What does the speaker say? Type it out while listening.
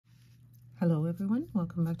Hello everyone,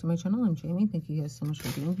 welcome back to my channel. I'm Jamie. Thank you guys so much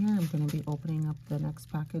for being here. I'm going to be opening up the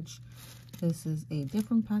next package. This is a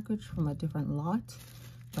different package from a different lot,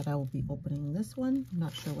 but I will be opening this one. I'm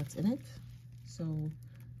not sure what's in it, so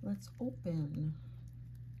let's open.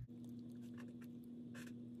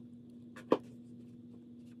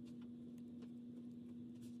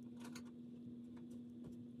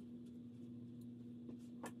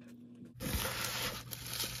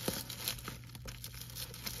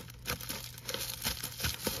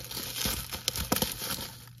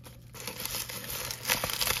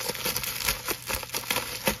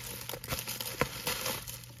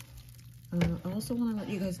 I also want to let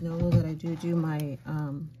you guys know that I do my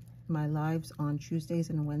my lives on Tuesdays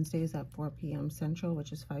and Wednesdays at 4 p.m. Central,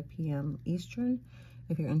 which is 5 p.m. Eastern.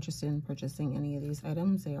 If you're interested in purchasing any of these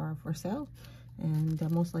items, they are for sale, and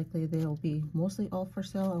most likely they'll be mostly all for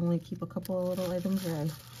sale. I only keep a couple of little items that I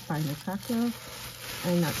find attractive,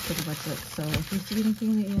 and that's pretty much it. So if you see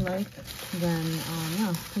anything that you like, then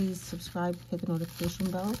yeah, please subscribe, hit the notification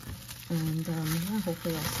bell, and yeah,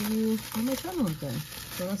 hopefully I'll see you on my channel again.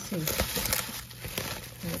 So let's see what's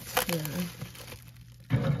here.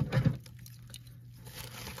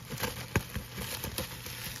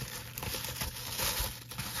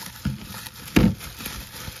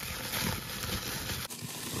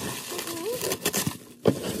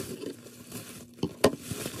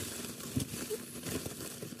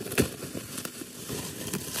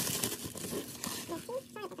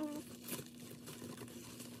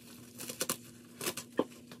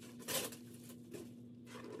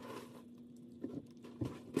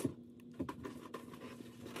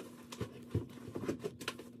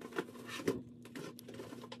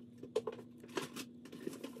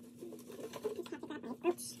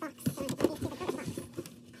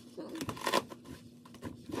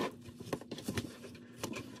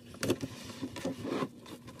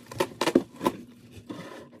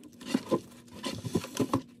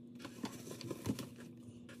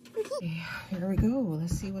 Here we go.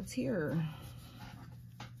 Let's see what's here.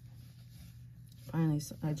 Finally,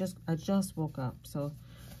 I just woke up, so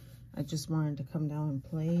I just wanted to come down and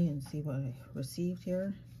play and see what I received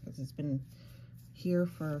here, because it's been here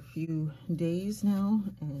for a few days now,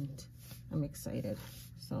 and I'm excited.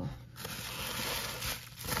 So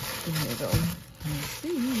here we go. Let's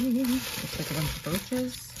see. Looks like a bunch of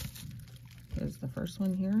brooches. Here's the first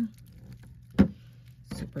one here.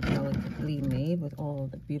 Super delicately made with all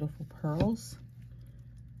the beautiful pearls.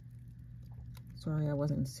 Sorry I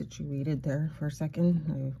wasn't situated there for a second.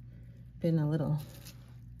 I've been a little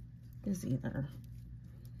busy there.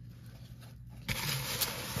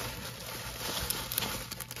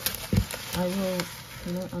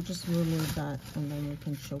 I'll just remove that, and then we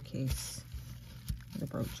can showcase the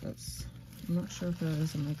brooches. I'm not sure if there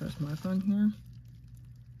is a maker's mark on here.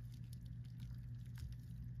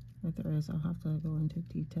 If there is, I'll have to go into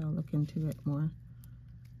detail, look into it more.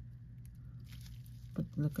 But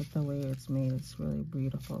look at the way it's made. It's really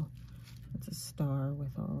beautiful. It's a star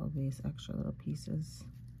with all of these extra little pieces.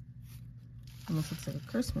 Almost looks like a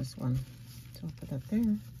Christmas one. So I'll put that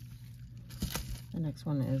there. The next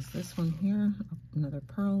one is this one here. Another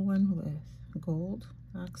pearl one with gold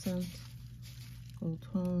accent, gold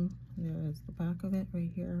tone. There is the back of it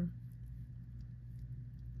right here.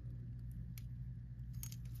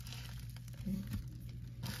 Okay.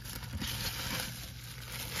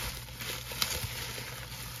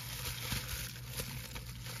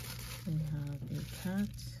 We have a cat,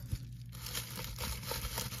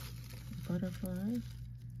 butterfly,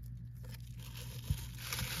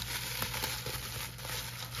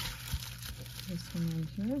 this one right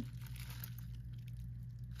here,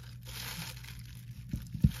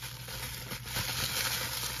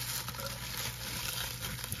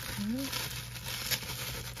 okay.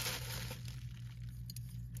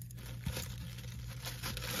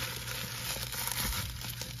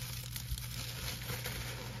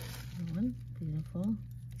 One, beautiful.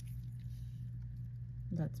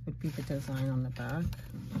 That would be the design on the back,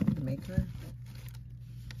 the maker.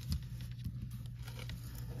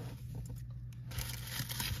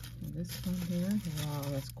 And this one here, wow,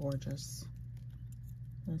 that's gorgeous.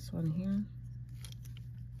 This one here.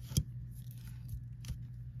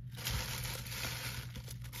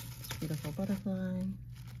 This beautiful butterfly.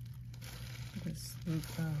 This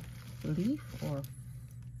leaf or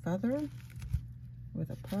feather with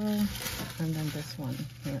a pearl, and then this one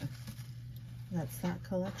here. That's that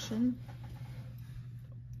collection.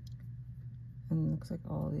 And it looks like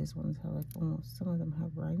all these ones have like almost, some of them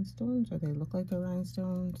have rhinestones, or they look like they're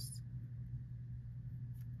rhinestones.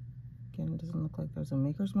 Again, it doesn't look like there's a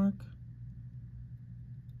maker's mark.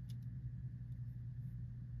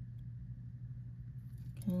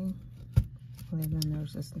 Okay, and then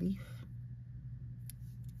there's this leaf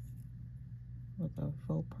with a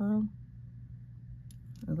faux pearl.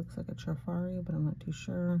 It looks like a trifari, but I'm not too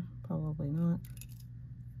sure. Probably not.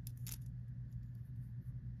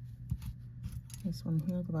 This one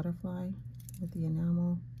here, the butterfly with the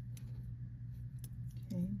enamel.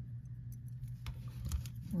 Okay.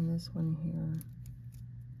 And this one here.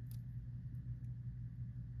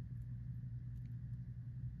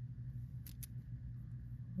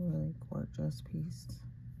 Really gorgeous piece.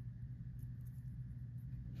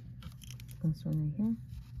 This one right here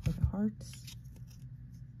with the hearts.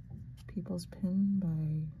 People's Pin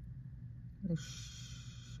by the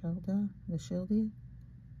Shildy.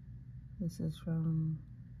 This is from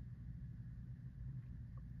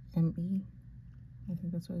ME. I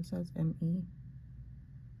think that's what it says, ME.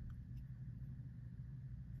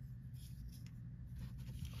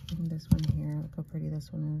 And this one here, look how pretty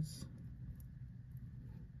this one is.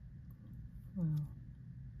 Wow.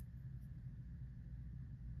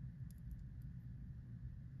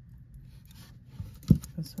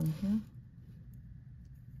 This one here.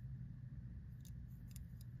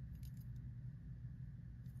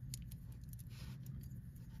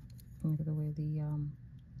 Look at the way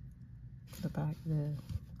the back, the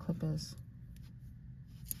clip is.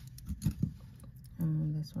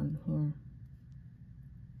 And this one here.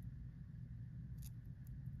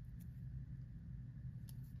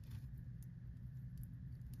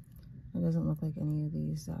 It doesn't look like any of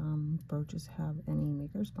these brooches have any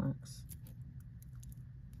maker's marks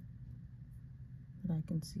that I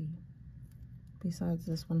can see. Besides,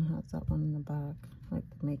 this one has that one in the back, like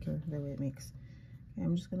the maker, the way it makes. Okay,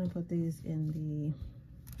 I'm just gonna put these in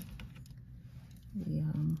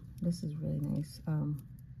this is really nice,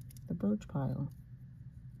 the brooch pile,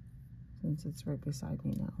 since it's right beside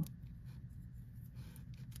me now.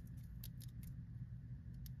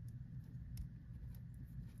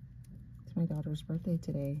 It's my daughter's birthday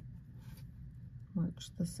today, March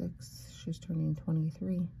the 6th. She's turning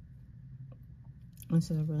 23.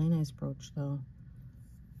 This is a really nice brooch though,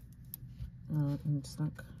 and it's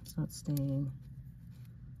not staying.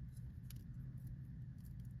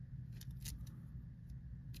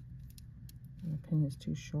 And the pin is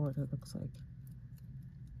too short, it looks like.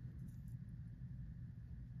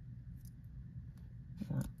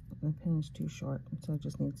 Yeah, the pin is too short, so it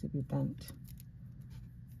just needs to be bent.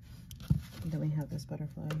 And then we have this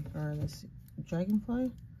butterfly, or this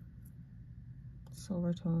dragonfly,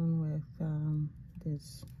 silver tone with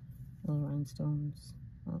these little rhinestones.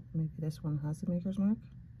 Well, maybe this one has the maker's mark.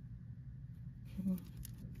 Okay.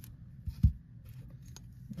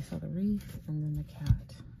 We saw the reef, and then the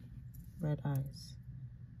cat. Red eyes.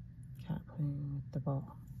 Cat playing with the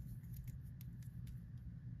ball.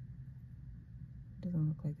 Doesn't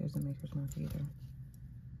look like there's a maker's mark either.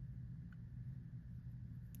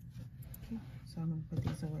 Okay, so I'm going to put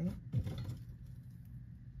these away.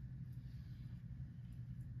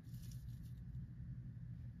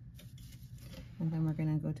 And then we're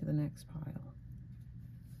going to go to the next pile.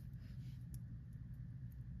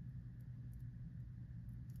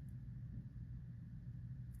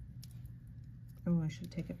 Oh, I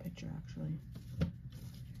should take a picture actually.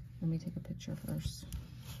 Let me take a picture first.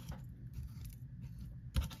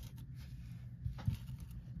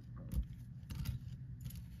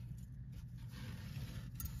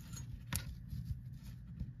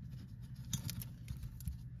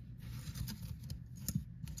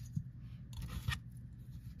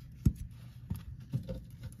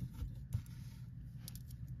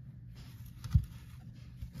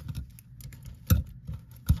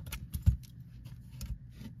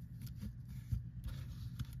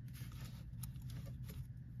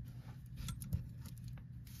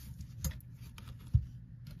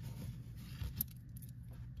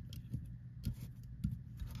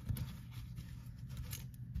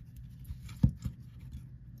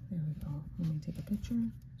 There we go. Let me take a picture.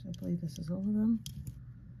 So I believe this is all of them.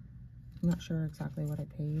 I'm not sure exactly what I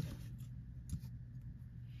paid.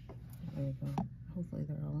 There you go. Hopefully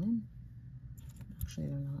they're all in. Actually,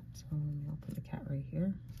 they're not. So maybe I'll put the cat right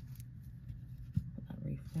here. Put that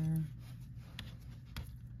reef there.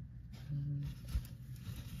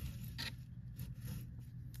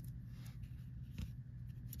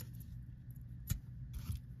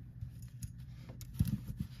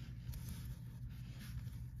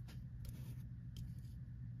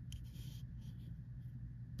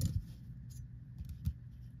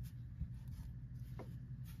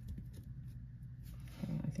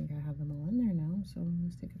 And I think I have them all in there now, so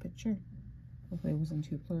let's take a picture. Hopefully it wasn't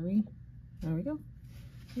too blurry. There we go.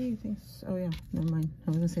 Hey, thanks. Oh yeah, never mind. I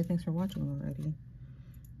was gonna say thanks for watching already.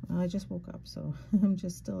 I just woke up, so I'm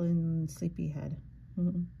just still in sleepy head.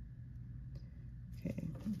 Okay,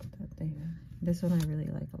 I'll put that there. This one I really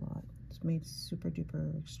like a lot. It's made super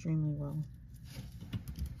duper extremely well.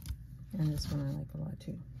 And this one I like a lot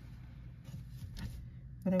too.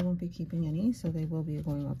 But I won't be keeping any, so they will be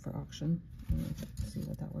going up for auction. Let's see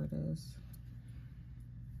what that word is.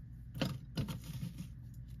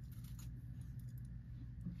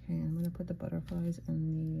 Okay, I'm gonna put the butterflies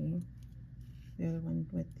in the other one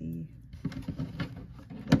with the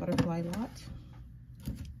butterfly lot.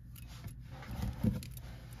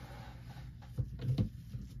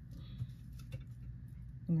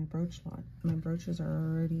 And my brooch lot. My brooches are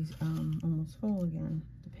already almost full again,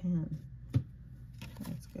 the pan.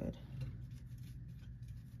 That's good.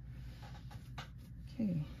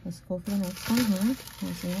 Okay, let's go for the next one here.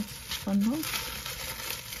 Here's the next bundle.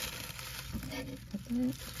 Put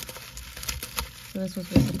that. So this was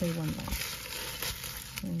basically one box.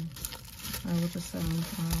 Okay. I will just,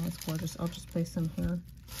 oh, it's gorgeous. I'll just place them here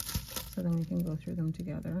so then we can go through them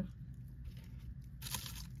together.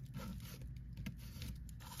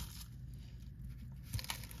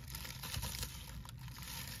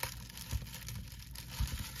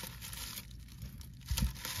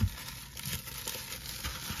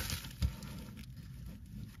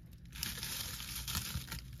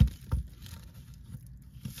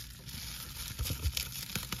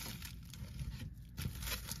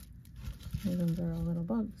 And they're all little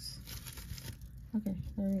bugs. Okay,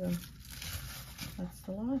 there we go. That's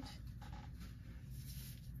the lot.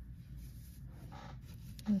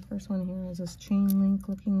 And the first one here is this chain link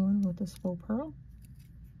looking one with this faux pearl.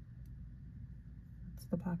 That's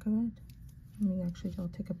the back of it. Let me actually, I'll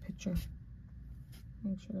take a picture.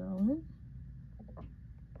 Make sure they're all in.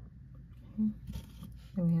 Okay.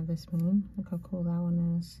 Then we have this moon. Look how cool that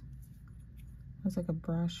one is. It's like a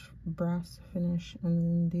brass finish, and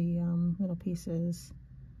then the little piece is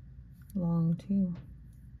long too.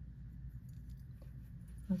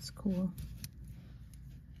 That's cool.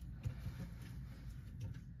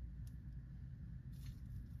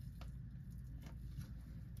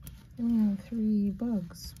 And we have 3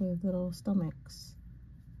 bugs with little stomachs.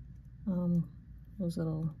 Those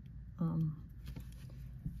little,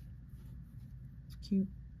 it's cute.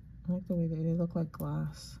 I like the way they look like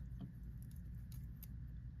glass.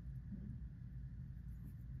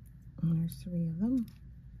 And there's 3 of them.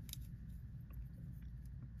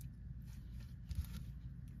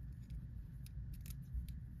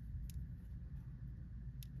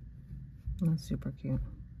 And that's super cute.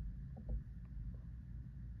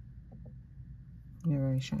 They're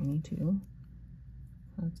very shiny too.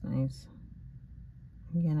 That's nice.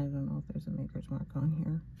 Again, I don't know if there's a maker's mark on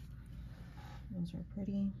here. Those are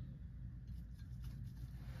pretty.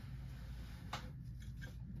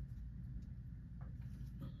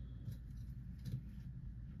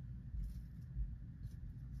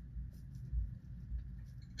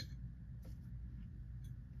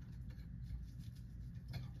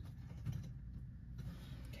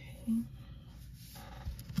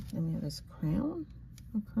 Then we have this crown,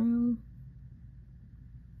 a crown.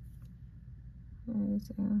 Where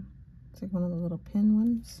is there? It's like one of the little pin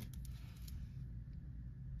ones.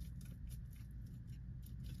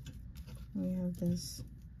 We have this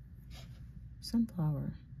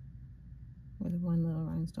sunflower with one little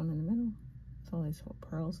rhinestone in the middle. With all these little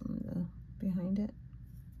pearls in behind it.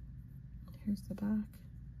 Here's the back.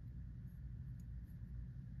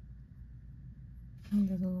 It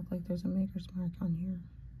doesn't look like there's a maker's mark on here.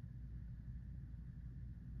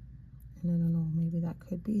 And I don't know, maybe that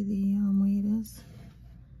could be the way it is.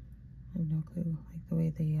 I have no clue. Like the way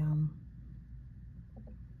the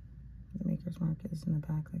maker's mark is in the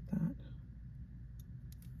back like that.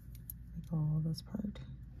 Like all this part.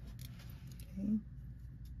 Okay.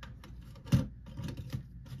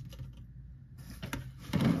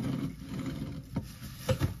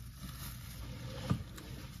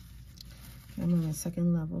 I'm on the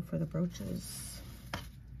second level for the brooches.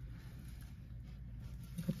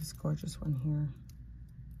 Look at this gorgeous one here.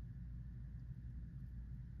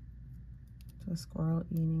 It's a squirrel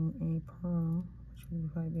eating a pearl, which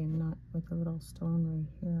would probably be a nut with a little stone right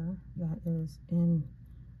here. That is in,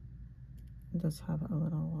 it does have a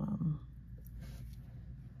little,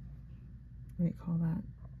 what do you call that?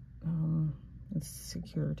 It's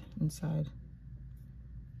secured inside.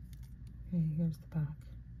 Okay, here's the back.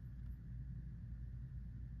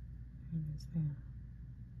 It is there.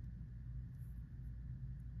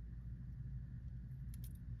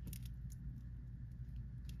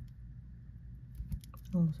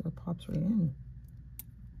 Oh, so it pops right in.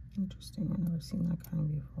 Interesting. I've never seen that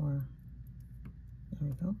kind before. There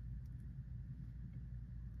we go.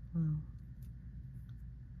 Wow.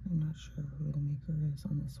 I'm not sure who the maker is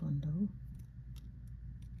on this one though.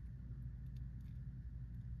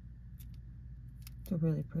 It's a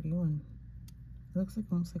really pretty one. It looks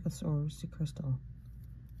like almost like a Swarovski crystal.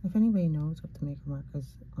 If anybody knows what the maker mark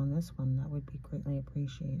is on this one, that would be greatly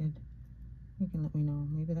appreciated. You can let me know.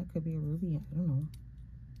 Maybe that could be a ruby. I don't know.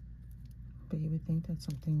 But you would think that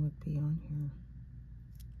something would be on here.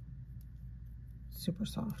 Super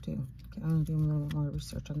soft too. Okay, I'm gonna do a little bit more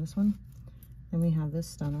research on this one. Then we have this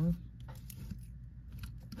stunner.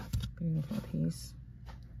 Beautiful piece.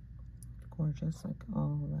 Gorgeous, like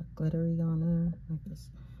all that glittery on there. Like this,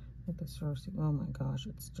 like the Swarovski. Oh my gosh,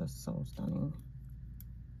 it's just so stunning.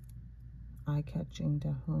 Eye-catching,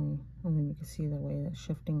 definitely. And then you can see the way that's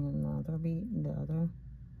shifting in the other beat,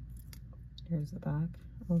 here's the back.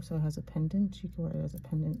 Also has a pendant. You can wear it as a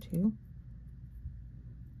pendant too.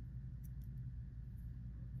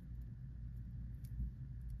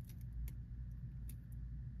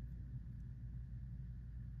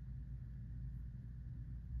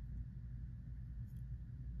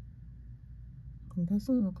 It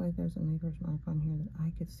doesn't look like there's a maker's mark on here that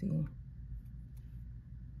I could see.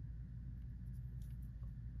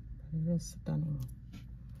 But it is stunning.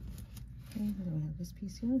 Okay, then we have this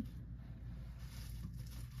piece here.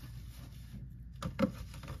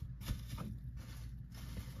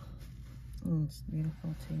 And it's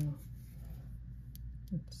beautiful too.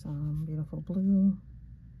 It's beautiful blue.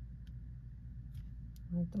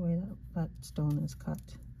 I like the way that stone is cut.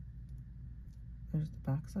 There's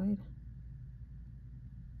the back side.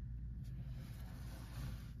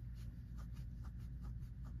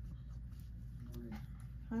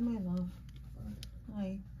 Hi, my love.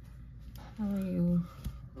 Hi. How are you?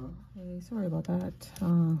 Hey, sorry about that.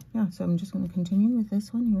 Yeah, so I'm just going to continue with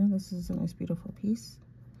this one here. This is a nice, beautiful piece.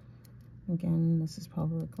 Again, this is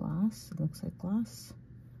probably glass. It looks like glass.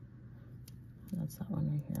 That's that one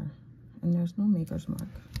right here. And there's no maker's mark.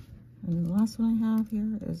 And the last one I have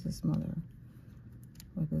here is this mother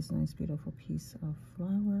with this nice, beautiful piece of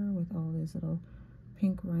flower with all these little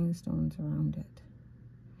pink rhinestones around it.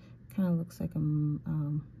 Kind of looks like a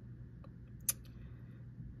mother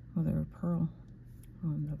of pearl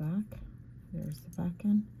on the back. There's the back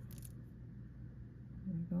end.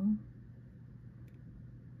 There we go.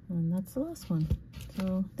 And that's the last one.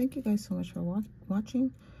 So thank you guys so much for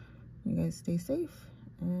watching. You guys stay safe,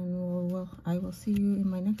 and I will see you in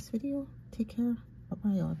my next video. Take care. Bye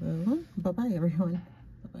bye everyone. Bye bye everyone.